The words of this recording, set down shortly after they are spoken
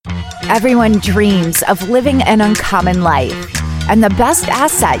Everyone dreams of living an uncommon life, and the best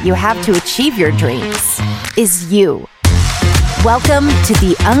asset you have to achieve your dreams is you. Welcome to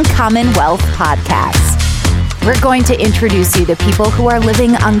the Uncommon Wealth Podcast. We're going to introduce you to people who are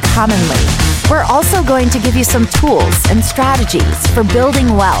living uncommonly. We're also going to give you some tools and strategies for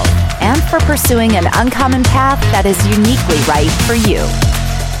building wealth and for pursuing an uncommon path that is uniquely right for you.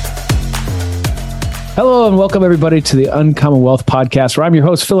 Hello and welcome everybody to the Uncommon Wealth Podcast, where I'm your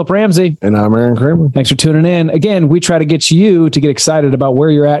host, Philip Ramsey. And I'm Aaron Kramer. Thanks for tuning in. Again, we try to get you to get excited about where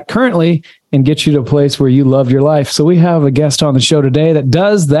you're at currently and get you to a place where you love your life. So we have a guest on the show today that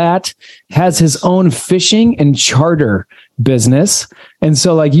does that, has his own fishing and charter business. And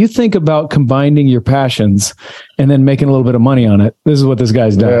so like you think about combining your passions and then making a little bit of money on it. This is what this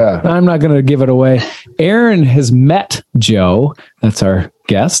guy's done. Yeah. I'm not going to give it away. Aaron has met Joe, that's our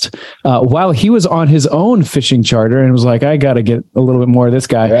guest, while he was on his own fishing charter and was like, I got to get a little bit more of this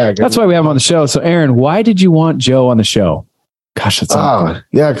guy. Yeah, that's why we have him on the show. So Aaron, why did you want Joe on the show? Gosh, that's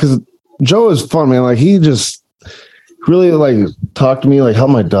yeah, because Joe is fun, man. Like he just really like talked to me, like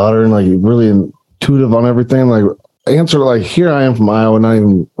helped my daughter, and like really intuitive on everything. Like answer, like here I am from Iowa, not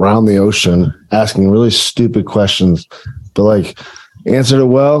even around the ocean, asking really stupid questions, but like answered it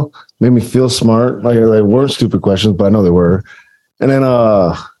well, made me feel smart. Like they weren't stupid questions, but I know they were. And then,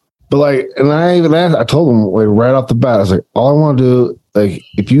 but like, and I even asked, I told him like right off the bat, I was like, all I want to do, like,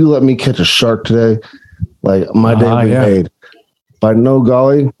 if you let me catch a shark today, like my day will be made. By no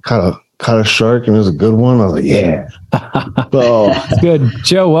golly, caught a shark, and it was a good one. I was like, yeah. So it's good.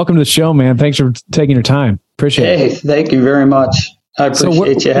 Joe, welcome to the show, man. Thanks for taking your time. Appreciate it. Hey, thank you very much. I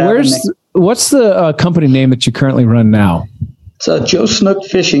appreciate you having me. What's the company name that you currently run now? It's Joe Snook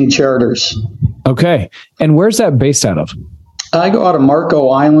Fishing Charters. Okay. And where's that based out of? I go out of Marco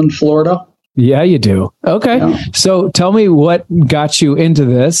Island, Florida. Yeah, you do. Okay. Yeah. So tell me what got you into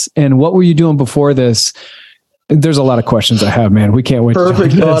this and what were you doing before this? There's a lot of questions I have, man. We can't wait.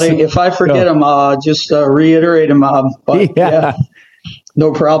 Perfect, buddy. If I forget them, just reiterate them. But yeah,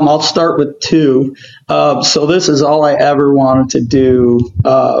 no problem. I'll start with two. So this is all I ever wanted to do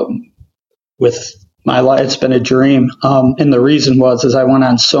with my life. It's been a dream. And the reason is I went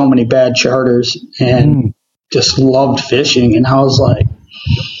on so many bad charters and just loved fishing. And I was like,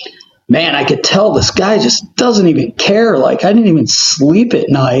 man, I could tell this guy just doesn't even care. Like, I didn't even sleep at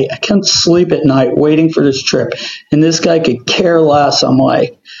night. I couldn't sleep at night waiting for this trip. And this guy could care less. I'm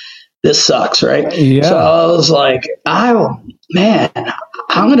like, this sucks, right? Yeah. So I was like, I'm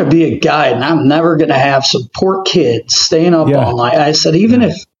going to be a guide, and I'm never going to have some poor kids staying up all night. I said, even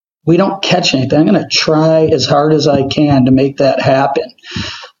if we don't catch anything, I'm going to try as hard as I can to make that happen.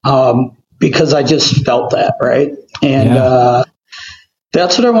 Because I just felt that, right? And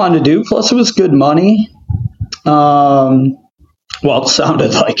that's what I wanted to do. Plus, it was good money. Well, it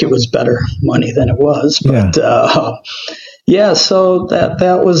sounded like it was better money than it was. But so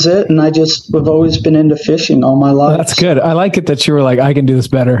that was it. And I've always been into fishing all my life. That's good. I like it that you were like, I can do this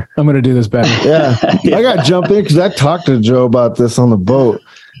better. I'm going to do this better. Yeah. I got to jump in because I talked to Joe about this on the boat.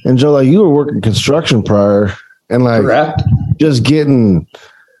 And Joe, like you were working construction prior and like Correct. Just getting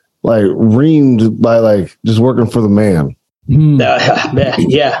like reamed by like just working for the man.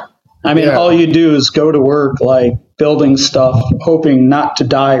 Yeah. I mean, all you do is go to work, like building stuff, hoping not to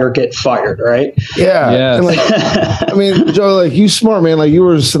die or get fired, right? Yeah. And like, I mean, Joe, like you smart, man. Like you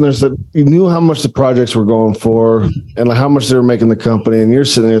were sitting there, said you knew how much the projects were going for and like how much they were making the company. And you're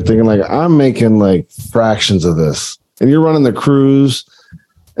sitting there thinking like, I'm making like fractions of this. And you're running the crews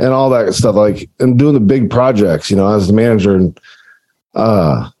and all that stuff, like, and doing the big projects, you know, as the manager. And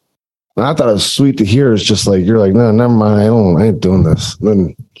I thought it was sweet to hear. It's just like, you're like, no, never mind. I ain't doing this. And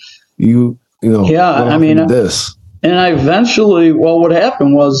then you know, I mean, this. And I eventually, what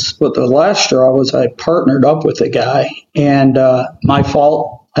happened was with the last straw was I partnered up with a guy, and my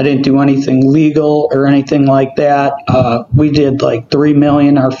fault. I didn't do anything legal or anything like that. We did like $3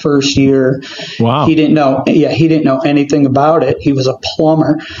 million our first year. Wow. He didn't know anything about it. He was a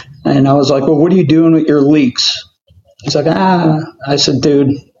plumber. And I was like, well, what are you doing with your leaks? He's like, I said,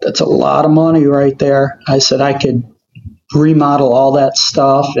 dude, that's a lot of money right there. I said, I could remodel all that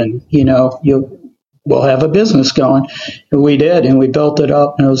stuff and, we'll have a business going. And we did, and we built it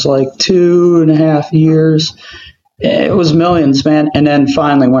up, and it was like 2.5 years. It was millions, man. And then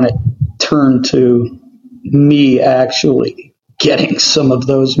finally, when it turned to me actually getting some of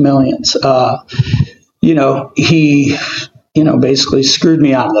those millions, he basically screwed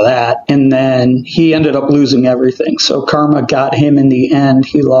me out of that. And then he ended up losing everything. So karma got him in the end.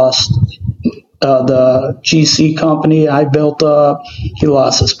 He lost the GC company I built up. He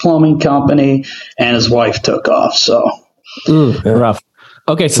lost his plumbing company, and his wife took off. So rough.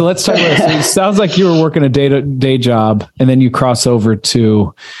 Okay, so let's talk about this. It sounds like you were working a day job, and then you cross over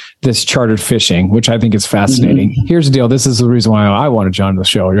to this chartered fishing, which I think is fascinating. Mm-hmm. Here's the deal. This is the reason why I wanted John on the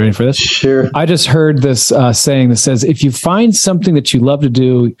show. Are you ready for this? Sure. I just heard this saying that says, if you find something that you love to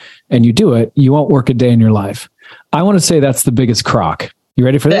do and you do it, you won't work a day in your life. I want to say that's the biggest crock. You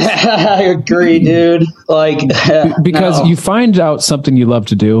ready for this? I agree, dude. Because you find out something you love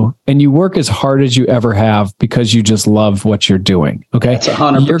to do and you work as hard as you ever have because you just love what you're doing. Okay. That's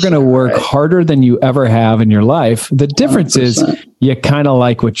 100%. You're going to work harder than you ever have in your life. The difference 100%. Is you kind of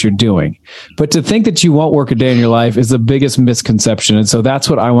like what you're doing, but to think that you won't work a day in your life is the biggest misconception. And so that's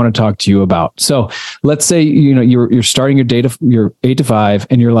what I want to talk to you about. So let's say, you're starting your 8 to 5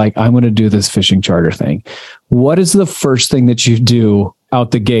 and you're like, I'm going to do this fishing charter thing. What is the first thing that you do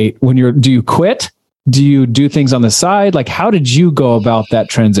out the gate do you quit? Do you do things on the side? Like, how did you go about that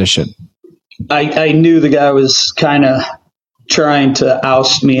transition? I knew the guy was kind of trying to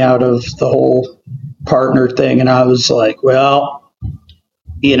oust me out of the whole partner thing. And I was like, well,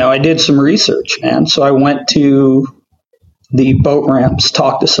 I did some research, man. So I went to the boat ramps,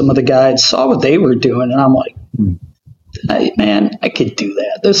 talked to some of the guides, saw what they were doing. And I'm like, man, I could do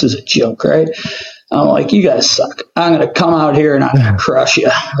that. This is a joke, right? I'm like, you guys suck. I'm going to come out here and I'm going to crush you,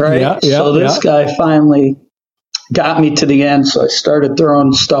 right? So this guy finally got me to the end. So I started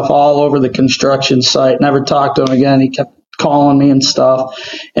throwing stuff all over the construction site. Never talked to him again. He kept calling me and stuff.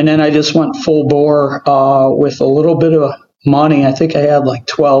 And then I just went full bore with a little bit of money. I think I had like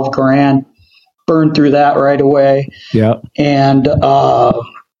 12 grand. Burned through that right away. Yeah. And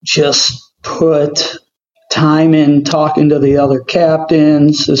just put time in talking to the other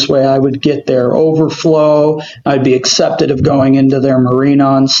captains. This way I would get their overflow. I'd be accepted of going into their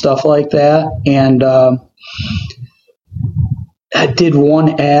marina and stuff like that. And I did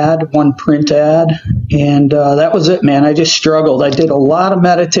one print ad, and that was it, man. I just struggled. I did a lot of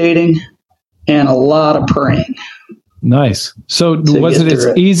meditating and a lot of praying. Nice. So was it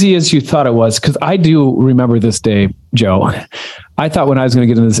as easy as you thought it was? Because I do remember this day, Joe. I thought when I was going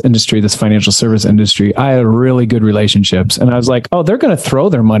to get into this industry, this financial service industry, I had really good relationships. And I was like, oh, they're going to throw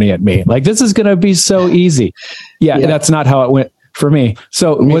their money at me. Like, this is going to be so easy. Yeah, that's not how it went for me.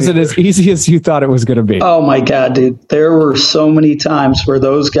 So was it as easy as you thought it was going to be? Oh my God, dude. There were so many times where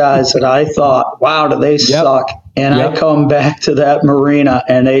those guys that I thought, wow, do they suck? And I come back to that marina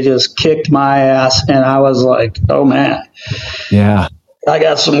and they just kicked my ass. And I was like, oh man, I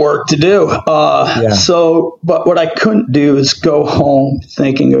got some work to do. So, but what I couldn't do is go home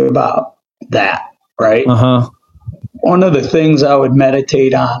thinking about that. Right. One of the things I would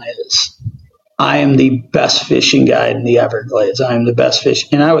meditate on is, I am the best fishing guide in the Everglades. I am the best fish.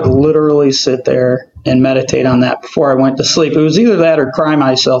 And I would literally sit there and meditate on that before I went to sleep. It was either that or cry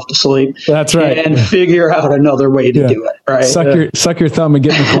myself to sleep. That's right. And figure out another way to do it. Right. Suck your thumb and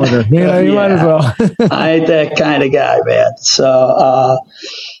get in the corner. You might as well. I ain't that kind of guy, man. So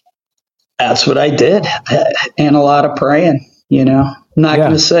that's what I did. And a lot of praying, I'm not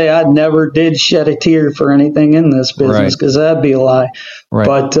going to say I never did shed a tear for anything in this business because that'd be a lie. Right.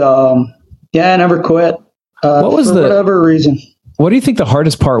 But I never quit. What was for whatever reason. What do you think the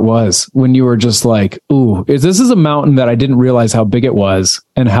hardest part was when you were just like, ooh, this is a mountain that I didn't realize how big it was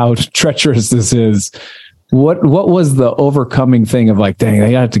and how treacherous this is? What was the overcoming thing of like, dang, I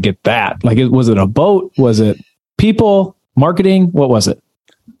have to get that? Like, was it a boat? Was it people, marketing? What was it?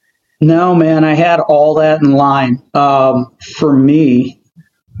 No, man, I had all that in line. For me,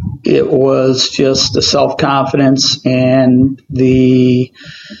 it was just the self-confidence and the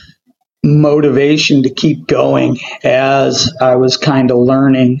motivation to keep going as I was kind of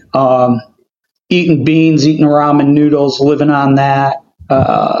learning, eating beans, eating ramen noodles, living on that.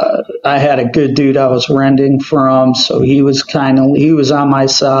 I had a good dude I was renting from, so he was on my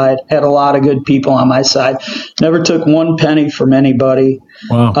side, had a lot of good people on my side, never took one penny from anybody.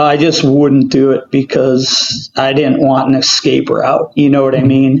 Wow. I just wouldn't do it because I didn't want an escape route, you know what I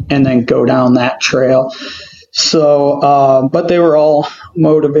mean? And then go down that trail. So, but they were all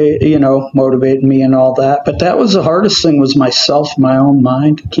motivating me and all that. But that was the hardest thing, was myself, my own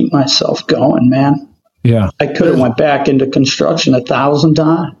mind, to keep myself going, man. Yeah. I could have went back into construction 1,000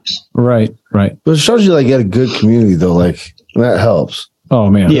 times. Right. But it shows you like you had a good community though. Like that helps. Oh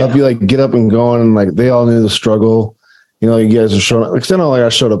man. Yeah. Help you like get up and going, and like they all knew the struggle. You guys are showing up. Like, I know, like I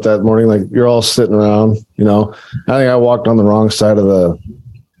showed up that morning, like you're all sitting around, I think I walked on the wrong side of the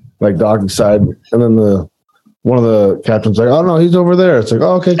like docking side, and then one of the captains like, oh no, he's over there. It's like,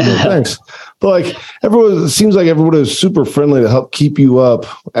 oh, okay, cool, thanks. But like it seems like everybody is super friendly to help keep you up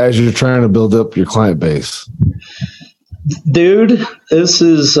as you're trying to build up your client base. Dude, this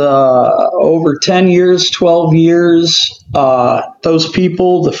is over 10 years, 12 years. those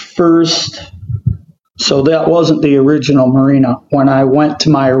people, so that wasn't the original marina. When I went to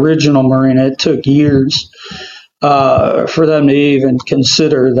my original marina, it took years for them to even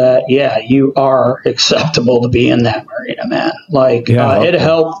consider that, yeah, you are acceptable to be in that marina, man. Like, it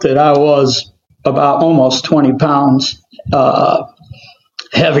helped that I was about almost 20 pounds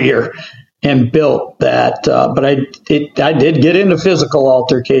heavier and built that. But I did get into physical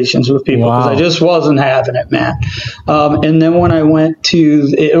altercations with people because I just wasn't having it, man. And then when I went to,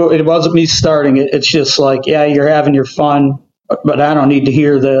 it wasn't me starting it. It's just like, yeah, you're having your fun, but I don't need to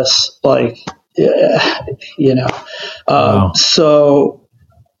hear this. Like, so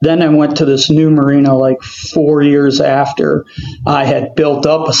then I went to this new marina like 4 years after I had built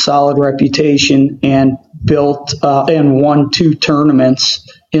up a solid reputation and built and won 2 tournaments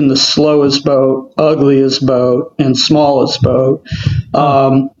in the slowest boat, ugliest boat, and smallest boat.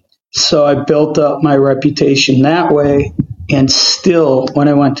 So I built up my reputation that way, and still, when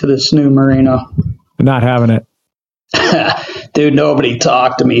I went to this new marina, not having it. Dude, nobody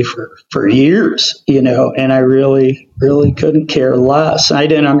talked to me for years, and I really, really couldn't care less. I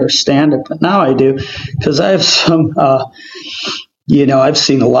didn't understand it, but now I do, because I have some, I've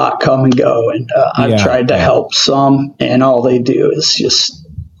seen a lot come and go, and I've tried to help some, and all they do is just,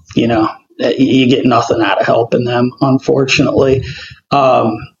 you get nothing out of helping them, unfortunately.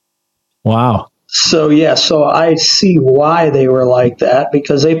 Wow. So I see why they were like that,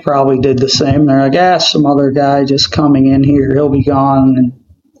 because they probably did the same. They're like, some other guy just coming in here, he'll be gone, and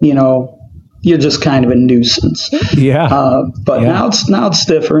you're just kind of a nuisance. Yeah. But now it's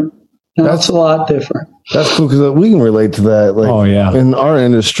different. Now it's a lot different. That's cool, because we can relate to that. Like, in our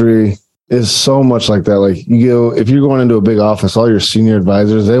industry is so much like that. Like, if you're going into a big office, all your senior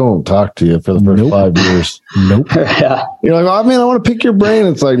advisors, they won't talk to you for the first 5 years. Yeah. You're like, I want to pick your brain.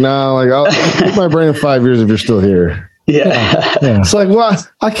 It's like, nah, like I'll pick my brain in 5 years if you're still here. Yeah. It's like, well,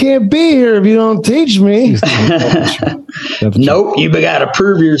 I can't be here if you don't teach me. Nope, you got to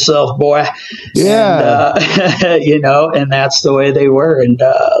prove yourself, boy. Yeah. And, and that's the way they were. And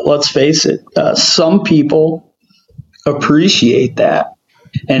let's face it, some people appreciate that.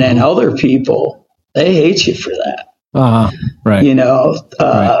 And then other people, they hate you for that. Right.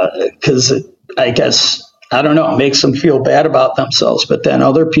 Because I guess, I don't know, it makes them feel bad about themselves. But then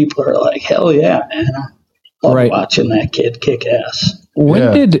other people are like, hell yeah, man. I love watching that kid kick ass.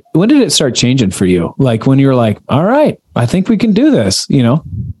 When did it start changing for you? Like when you were like, all right, I think we can do this, Yeah,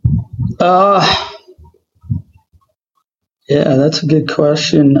 that's a good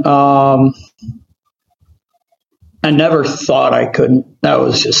question. I never thought I couldn't. That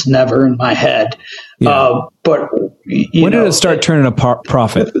was just never in my head. Yeah. But when did it start turning a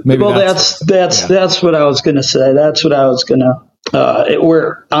profit? Maybe. Well, that's what I was going to say. That's what I was going to.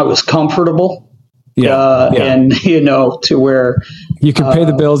 Where I was comfortable. And to where you could pay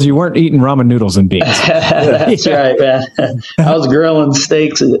the bills. You weren't eating ramen noodles and beans. That's right, man. I was grilling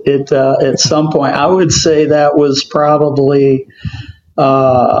steaks at some point. I would say that was probably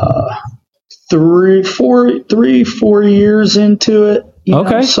 3-4 years into it.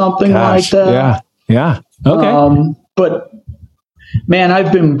 Something like that. Yeah. Okay. But man,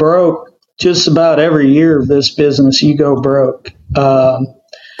 I've been broke just about every year of this business. You go broke.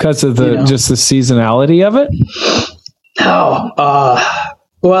 Because of just the seasonality of it?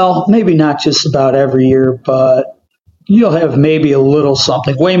 Well, maybe not just about every year, but you'll have maybe a little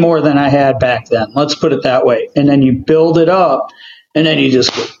something, way more than I had back then. Let's put it that way. And then you build it up, and then you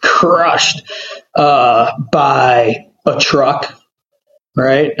just get crushed by a truck,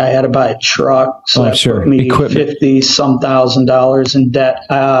 right? I had to buy a truck, so that put me $50-some thousand in debt.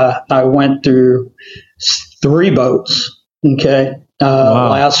 I went through 3 boats, okay? Wow.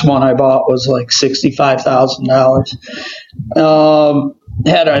 Last one I bought was like $65,000.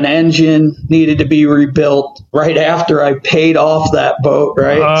 Had an engine, needed to be rebuilt right after I paid off that boat,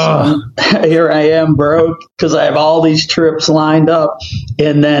 right? So here I am broke because I have all these trips lined up.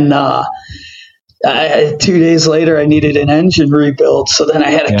 And then 2 days later, I needed an engine rebuilt. So then I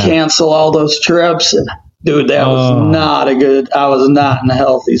had to cancel all those trips. And dude, that was I was not in a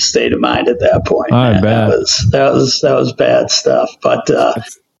healthy state of mind at that point. I bet. That was bad stuff. But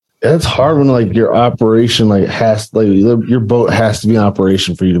it's hard when like your operation your boat has to be in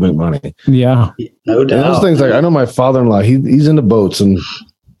operation for you to make money. Yeah, no doubt. And those things, like I know my father-in-law, he's into boats, and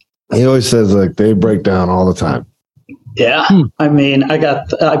he always says like they break down all the time. Yeah, I mean,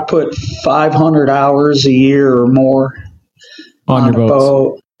 I put 500 hours a year or more on your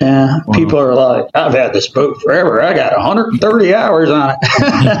boat. Yeah, wow. People are like, I've had this boat forever. I got 130 hours on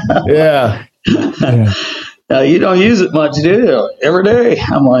it. Yeah. You don't use it much, do you? Every day.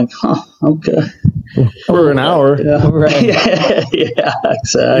 I'm like, okay. for an hour. Yeah, Right. yeah,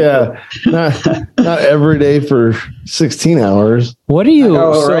 exactly. Yeah, not every day for 16 hours. What do you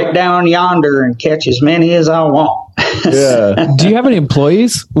Go right down yonder and catch as many as I want. Yeah. do you have any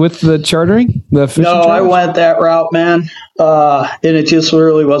employees with the chartering? The fishing No, I charters? went that route, man, and it just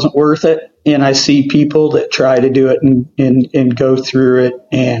really wasn't worth it. And I see people that try to do it and go through it,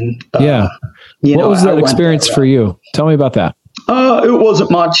 and what was that experience for you? Tell me about that. It wasn't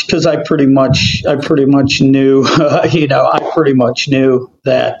much because I pretty much knew, I pretty much knew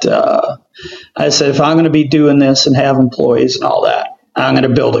that. I said, if I'm going to be doing this and have employees and all that, I'm going to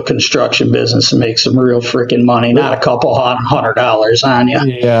build a construction business and make some real freaking money, not a couple $100 on you.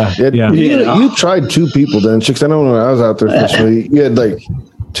 Yeah. You tried 2 people then, because I know when I was out there fishing, you had like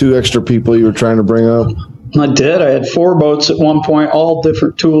 2 extra people you were trying to bring up. I did. I had 4 boats at one point, all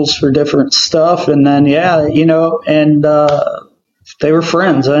different tools for different stuff. And then, they were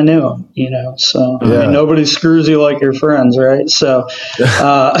friends. I knew them, so I mean, nobody screws you like your friends, right? So,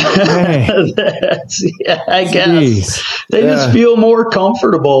 I guess they just feel more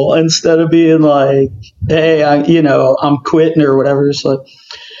comfortable instead of being like, hey, I'm quitting or whatever. It's like,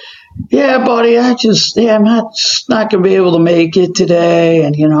 yeah, buddy, I'm not going to be able to make it today.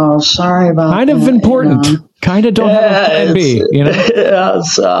 And, sorry about kind of that, important. Kind of don't have a plan B,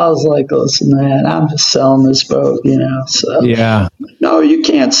 So I was like, listen, man, I'm just selling this boat, so. Yeah. No, you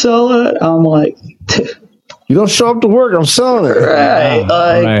can't sell it. I'm like, you don't show up to work, I'm selling it. right.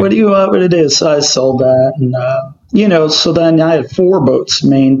 Right. What do you want me to do? So I sold that. And, so then I had 4 boats to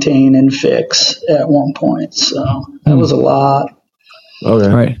maintain and fix at one point. So that was a lot. Okay.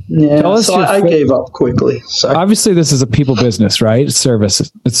 Right. Yeah. So I gave up quickly. So obviously this is a people business, right? It's service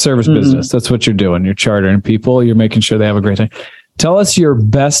business. That's what you're doing. You're chartering people. You're making sure they have a great time. Tell us your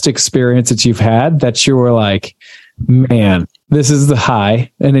best experience that you've had that you were like, man, this is the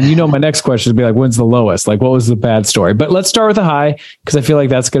high. And then, my next question would be like, when's the lowest? Like, what was the bad story? But let's start with the high, because I feel like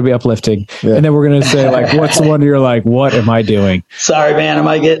that's going to be uplifting. Yeah. And then we're going to say like, what's the one you're like, what am I doing? Sorry, man. Am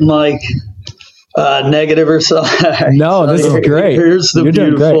I getting like negative or something? No, this is great. Here's the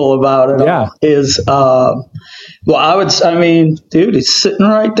beautiful about it. Yeah. Is, dude, it's sitting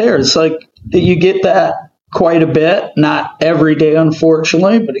right there. It's like you get that quite a bit, not every day,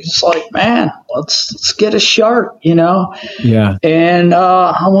 unfortunately, but he's like, man, let's get a shark, Yeah. And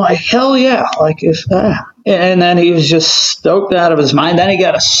I'm like, hell yeah. Like and then he was just stoked out of his mind. Then he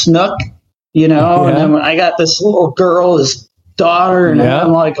got a snook, and then when I got this little girl, his daughter, and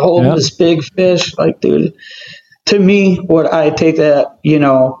I'm like holding this big fish. Like, dude, to me, what I take that,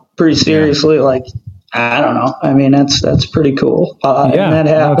 pretty seriously. Like, I don't know. I mean, that's pretty cool. And that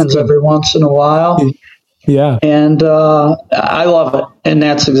happens every once in a while. Yeah. And I love it. And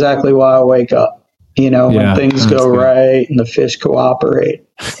that's exactly why I wake up, when things go right and the fish cooperate.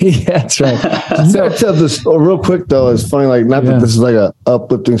 Yeah, that's right. So, tell this real quick though. It's funny, like not that this is like a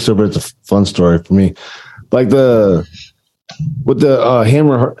uplifting story, but it's a fun story for me. Like with the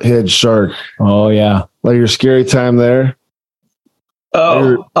hammerhead shark. Oh yeah. Like your scary time there.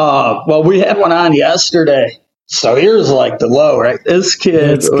 Well, we had one on yesterday. So here's like the low, right? This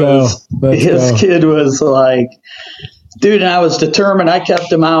kid kid was like, dude, and I was determined. I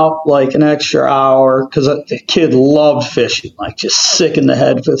kept him out like an extra hour because the kid loved fishing, like just sick in the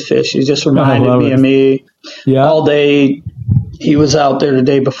head with fish. He just reminded me of me all day. He was out there the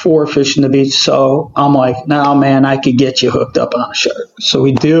day before fishing the beach. So I'm like, now, man, I could get you hooked up on a shark. So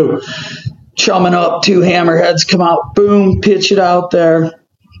we do. Chumming up, 2 hammerheads come out, boom, pitch it out there.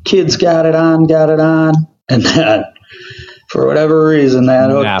 Kids got it on. And then, for whatever reason, that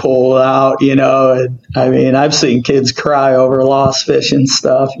hook pulled out, and I mean, I've seen kids cry over lost fish and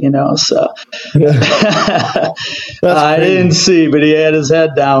stuff, so I didn't see, but he had his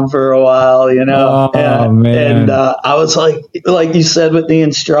head down for a while, and I was like you said, with the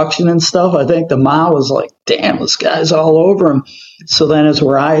instruction and stuff, I think the mom was like, damn, this guy's all over him. So then as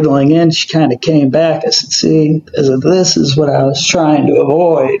we're idling in, she kind of came back. I said, see, this is what I was trying to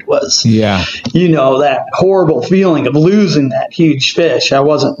avoid was, that horrible feeling of losing that huge fish. I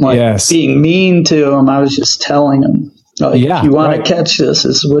wasn't being mean to him. I was just telling him, if you want to catch this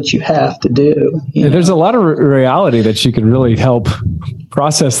is what you have to do. There's a lot of reality that you can really help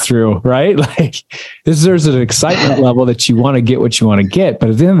process through, right? Like there's an excitement level that you want to get what you want to get, but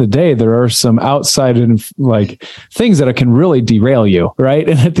at the end of the day, there are some outside and like things that can really derail you, right?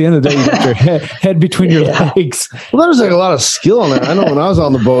 And at the end of the day, you got your head between your legs. Well, there's like a lot of skill in that. I know when I was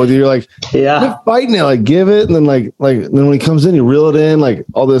on the boat with you, you're like, quit fighting it, like give it, and then like then when he comes in, you reel it in, like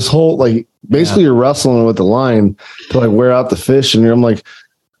all this whole like basically you're wrestling with the line to like wear out the fish, and I'm like,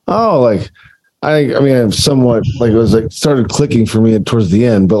 oh, like. I mean, somewhat like it was like started clicking for me towards the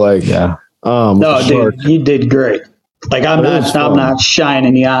end, but like, No, dude, you did great. Like I'm not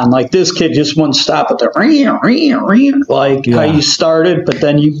shining you on. Like this kid just wouldn't stop at the like how you started, but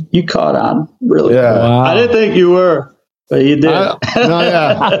then you caught on really. Yeah, wow. I didn't think you were, but you did.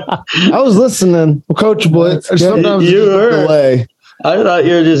 I was listening, coachable. Sometimes you were. Delay. I thought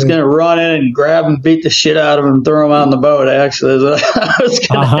you were just going to run in and grab him, beat the shit out of him, and throw him on the boat. Actually, I was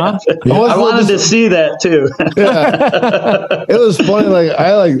going to. I wanted to see that too. Yeah. It was funny.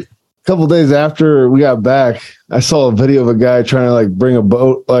 A couple days after we got back, I saw a video of a guy trying to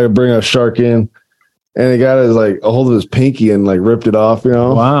bring a shark in, and he got his a hold of his pinky and ripped it off. You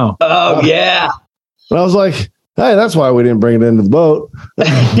know? Wow. Oh yeah. And I was like, hey, that's why we didn't bring it into the boat.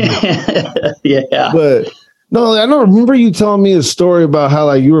 Yeah. But. No, I don't remember you telling me a story about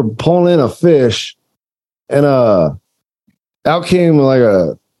how you were pulling in a fish and out came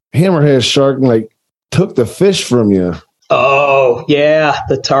a hammerhead shark and took the fish from you. Oh, yeah,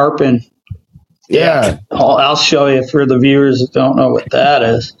 the tarpon. Yeah. I'll show you for the viewers that don't know what that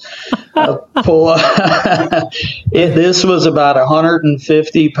is. I'll pull up. This was about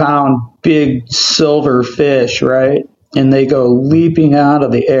 150-pound big silver fish, right? And they go leaping out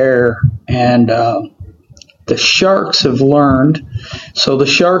of the air and the sharks have learned. So the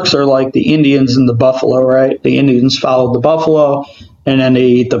sharks are like the Indians and the buffalo, right? The Indians followed the buffalo and then they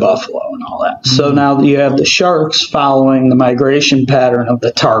eat the buffalo and all that. Mm-hmm. So now you have the sharks following the migration pattern of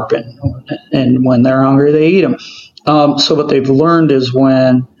the tarpon. And when they're hungry, they eat them. So what they've learned is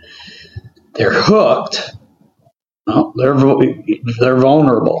when they're hooked, they're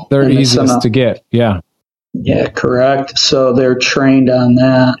vulnerable. They're easiest to get. Yeah. Yeah, correct. So they're trained on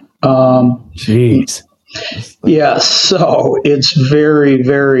that. Jeez. Yeah, so it's very,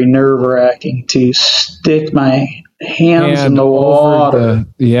 very nerve-wracking to stick my hands in the water.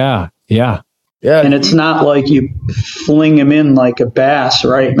 Yeah. And it's not like you fling him in like a bass,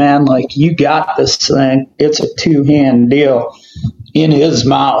 right, man? Like, you got this thing. It's a two-hand deal in his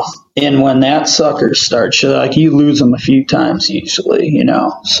mouth. And when that sucker starts, you lose him a few times usually,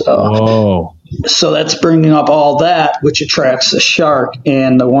 So that's bringing up all that, which attracts the shark.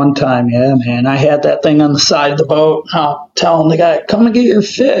 And the one time, I had that thing on the side of the boat. I'm telling the guy, come and get your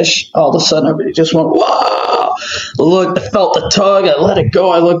fish. All of a sudden, everybody just went, whoa! Look, I felt the tug. I let it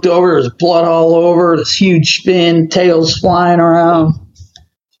go. I looked over. There's blood all over. This huge fin, tails flying around.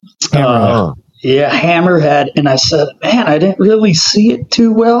 Hammerhead. And I said, man, I didn't really see it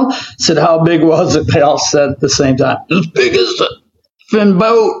too well. I said, how big was it? They all said at the same time, as big as the fin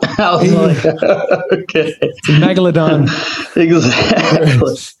boat. I was like, okay. It's a megalodon. Exactly.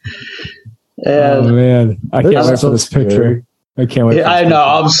 And oh man, I can't wait for this picture. I can't wait. I know.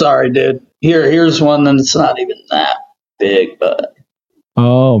 I'm sorry, dude. Here's one that's not even that big, but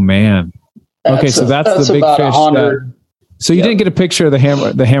oh man. Okay, so that's the big fish. So you didn't get a picture of the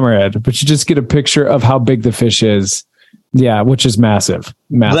hammerhead, but you just get a picture of how big the fish is. Yeah, which is massive.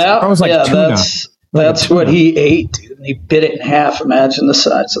 That was like tuna. That's what he ate, dude. And he bit it in half. Imagine the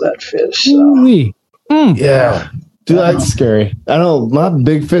size of that fish. So. Yeah. Dude, that's scary. I know my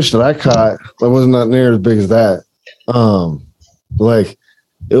big fish that I caught, that wasn't not near as big as that. It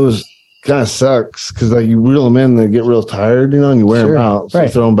was kind of sucks because you reel them in, they get real tired, and you wear them out, so you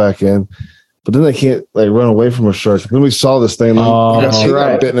throw them back in. But then they can't run away from a shark. Then we saw this thing. He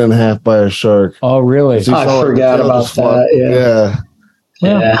got bitten in half by a shark. Oh, really? So I forgot about that.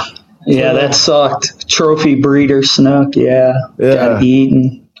 Yeah, that sucked. Trophy breeder snook. Got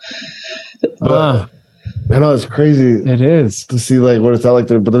eaten. I know it's crazy. It is to see what it's out like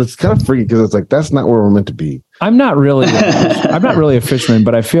there, but it's kind of freaky because it's that's not where we're meant to be. I'm not really a fisherman,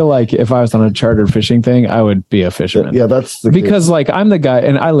 but I feel like if I was on a chartered fishing thing, I would be a fisherman. Yeah, that's because I'm the guy,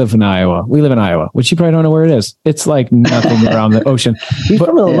 and I live in Iowa. We live in Iowa, which you probably don't know where it is. It's nothing around the ocean. He's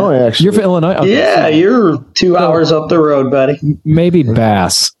from Illinois, actually. You're from Illinois? Okay. Yeah, you're 2 hours up the road, buddy. Maybe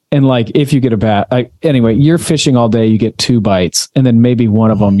bass. And if you get a bass, anyway, you're fishing all day, you get 2 bites, and then maybe one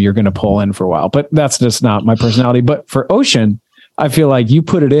of them you're going to pull in for a while. But that's just not my personality. But for ocean, I feel like you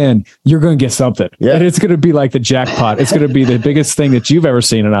put it in, you're going to get something. Yeah. And it's going to be like the jackpot. It's going to be the biggest thing that you've ever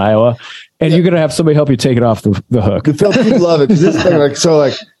seen in Iowa. And you're going to have somebody help you take it off the hook. People love it. Because this thing,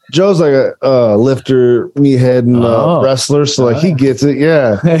 Joe's a lifter, meathead, and wrestler, so he gets it.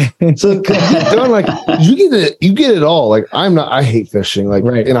 Yeah. So you get it all. I hate fishing.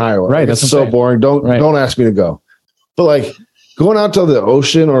 In Iowa, right? It's so boring. Don't ask me to go. But going out to the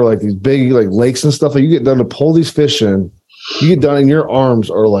ocean or these big lakes and stuff, you get done to pull these fish in. You get done, and your arms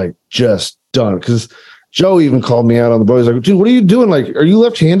are just done. Because Joe even called me out on the boat. He's like, "Dude, what are you doing? Are you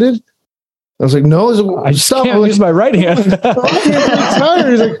left-handed?" I was like, no, I just can't use my right hand. He's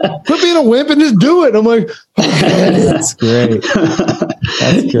like, quit being a wimp and just do it. I'm like, okay. That's great.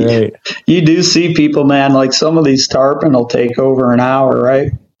 That's great. You do see people, man, like some of these tarpon will take over an hour,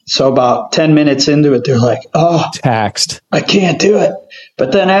 right? So about 10 minutes into it, they're like, oh, taxed. I can't do it.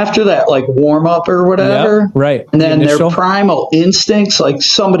 But then after that, like warm up or whatever, yep, right. And then their primal instincts, like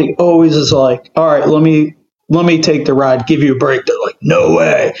somebody always is like, all right, let me take the ride, give you a break. They're like, no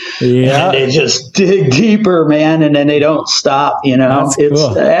way. Yeah. And they just dig deeper, man. And then they don't stop, you know.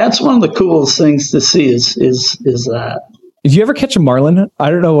 That's one of the coolest things to see is that. Did you ever catch a marlin? I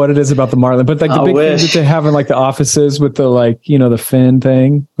don't know what it is about the marlin, but like the big things that they have in like the offices with the like, you know, the fin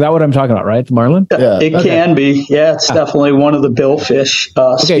thing. Is that what I'm talking about, right? The marlin? Yeah, it can be. Yeah, it's definitely one of the billfish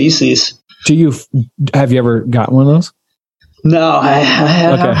species. Have you ever gotten one of those? No, I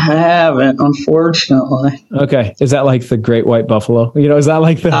haven't, unfortunately. Okay. Is that like the great white buffalo? You know, is that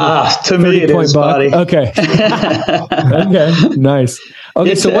like the to me it is, buddy. Okay. Okay. Nice.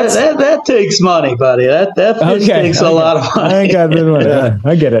 Okay, so that takes money, buddy. That fish takes a lot of money. I ain't got this one. Yeah,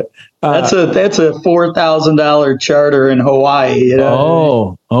 I get it. That's a $4,000 charter in Hawaii. You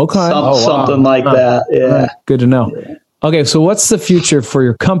know? Oh, okay. Something like that. Yeah. Good to know. Yeah. Okay, so what's the future for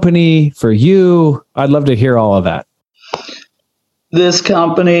your company, for you? I'd love to hear all of that. This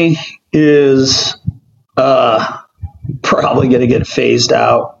company is probably going to get phased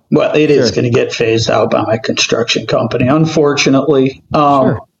out. Well, it is going to get phased out by my construction company, unfortunately.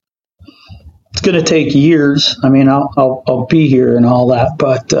 It's going to take years. I mean, I'll be here and all that,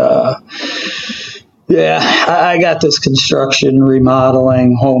 but I got this construction,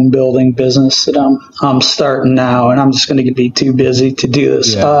 remodeling, home building business that I'm starting now, and I'm just going to be too busy to do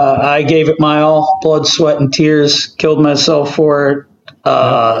this. Yeah. I gave it my all, blood, sweat, and tears. Killed myself for it.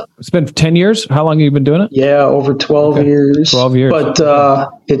 It's been 10 years. How long have you been doing it? Yeah, over 12 years. 12 years.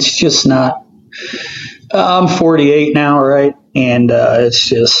 But it's just not. I'm 48 now, right? And it's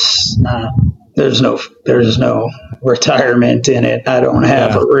just not. There's no retirement in it. I don't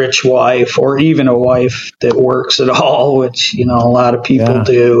have a rich wife or even a wife that works at all, which, you know, a lot of people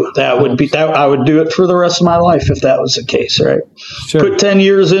do. That would be that. I would do it for the rest of my life if that was the case, right? Sure. Put 10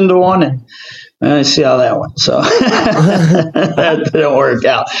 years into one and I see how that went. So that didn't work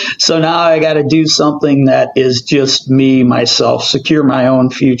out. So now I got to do something that is just me, myself, secure my own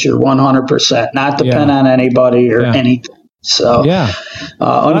future 100%, not depend on anybody or anything. So,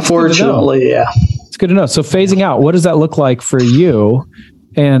 unfortunately, It's good to know. So phasing out, what does that look like for you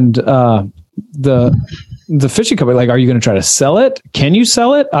and the fishing company? Like, are you going to try to sell it? Can you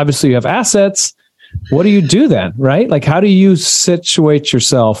sell it? Obviously, you have assets. What do you do then, right? Like, how do you situate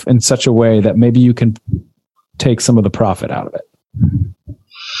yourself in such a way that maybe you can take some of the profit out of it?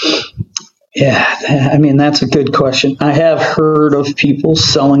 Yeah, I mean, that's a good question. I have heard of people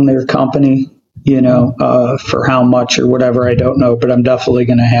selling their company, you know, for how much or whatever, I don't know, but I'm definitely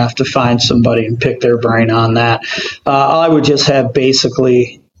going to have to find somebody and pick their brain on that. I would just have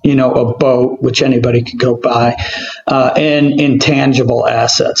basically, you know, a boat, which anybody could go buy, and intangible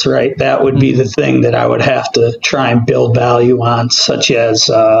assets, right? That would be the thing that I would have to try and build value on, such as,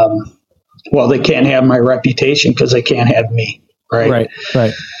 they can't have my reputation because they can't have me, right?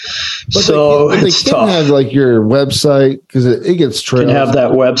 Right. So they can have like your website because it gets trails. You can have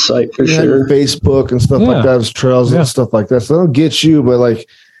that website for sure. Facebook and stuff like that. There's trails and stuff like that. So they'll get you, but like,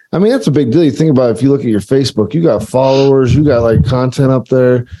 I mean, that's a big deal. You think about it, if you look at your Facebook, you got followers, you got like content up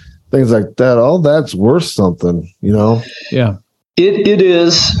there, things like that. All that's worth something, you know? Yeah. It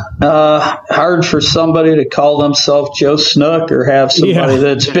is hard for somebody to call themselves Joe Snook or have somebody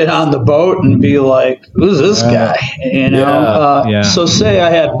that's been on the boat and be like, who's this guy? You know? So say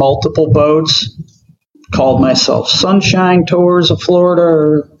I had multiple boats, called myself Sunshine Tours of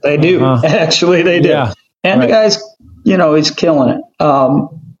Florida. They do. Actually, they do. Yeah. And the guy's, you know, he's killing it.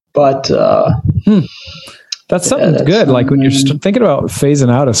 But that's something good. Like when you're thinking about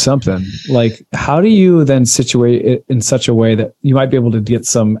phasing out of something, like how do you then situate it in such a way that you might be able to get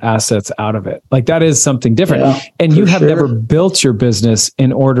some assets out of it? Like that is something different. Yeah, and you have never built your business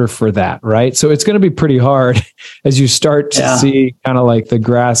in order for that, right? So it's going to be pretty hard as you start to see kind of like the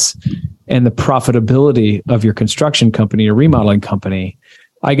grass and the profitability of your construction company or remodeling company.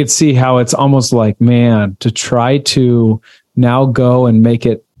 I could see how it's almost like, man, to try to now go and make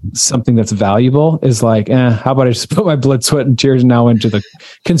it something that's valuable is like, how about I just put my blood, sweat, and tears now into the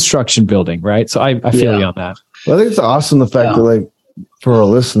construction building, right? So I feel you on that. Well, I think it's awesome the fact that, like, for our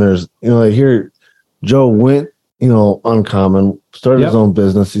listeners, you know, like here, Joe went, you know, uncommon, started his own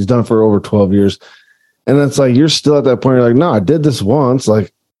business. He's done it for over 12 years. And it's like, you're still at that point. You're like, no, I did this once.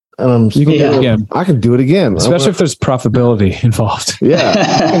 Like, and you can do it again. I can do it again, especially if there's profitability involved.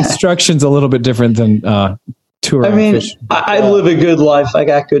 Yeah, construction's a little bit different than touring. I mean, I live a good life. I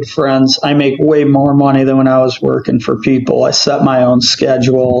got good friends. I make way more money than when I was working for people. I set my own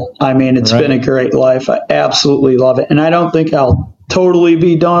schedule. I mean, it's been a great life. I absolutely love it, and I don't think I'll totally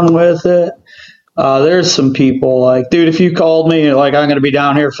be done with it. There's some people like, dude, if you called me like, I'm going to be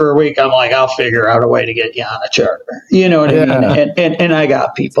down here for a week, I'm like, I'll figure out a way to get you on a charter. You know what I mean? And I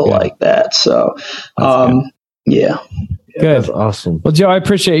got people like that. So, yeah. Good. That's awesome. Well, Joe, I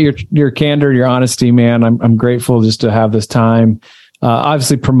appreciate your candor, your honesty, man. I'm grateful just to have this time.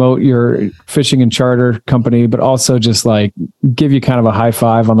 Obviously promote your fishing and charter company, but also just like give you kind of a high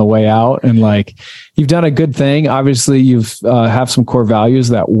five on the way out. And like, you've done a good thing. Obviously you've have some core values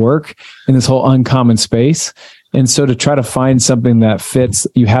that work in this whole uncommon space. And so to try to find something that fits,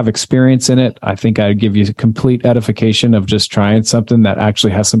 you have experience in it. I think I'd give you complete edification of just trying something that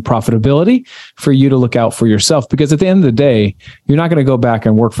actually has some profitability for you to look out for yourself. Because at the end of the day, you're not going to go back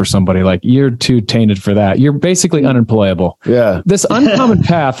and work for somebody. Like, you're too tainted for that. You're basically unemployable. Yeah. This uncommon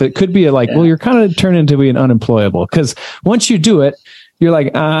path, it could be well, you're kind of turning into being unemployable, because once you do it, you're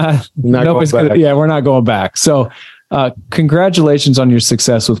like, nobody's gonna, we're not going back. So, congratulations on your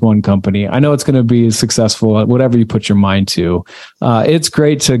success with one company. I know it's going to be successful at whatever you put your mind to. It's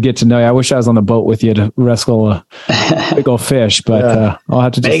great to get to know you. I wish I was on the boat with you to wrestle a big old fish, but I'll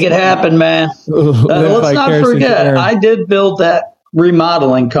have to make it happen, man. Let's not forget, I did build that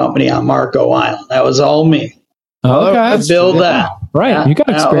remodeling company on Marco Island. That was all me. Okay. I built that. Right. You got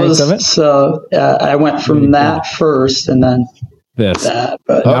experience of it. So I went from that first, and then this.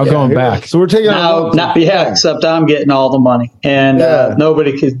 But now going back. So we're taking except I'm getting all the money, and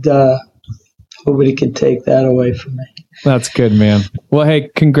nobody could take that away from me. That's good, man. Well, hey,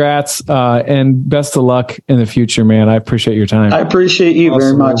 congrats, and best of luck in the future, man. I appreciate your time. I appreciate you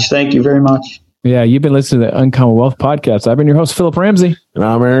very much. Thank you very much. Yeah, you've been listening to the Uncommon Wealth Podcast. I've been your host, Philip Ramsey. And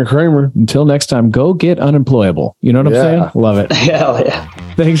I'm Aaron Kramer. Until next time, go get unemployable. You know what I'm saying? Love it. Hell yeah.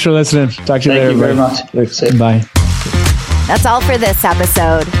 Thanks for listening. Talk to you later. Thank you very much. Thanks. Bye. That's all for this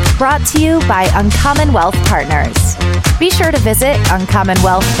episode, brought to you by Uncommon Wealth Partners. Be sure to visit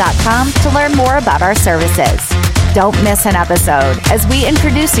uncommonwealth.com to learn more about our services. Don't miss an episode as we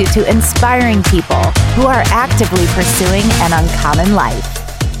introduce you to inspiring people who are actively pursuing an uncommon life.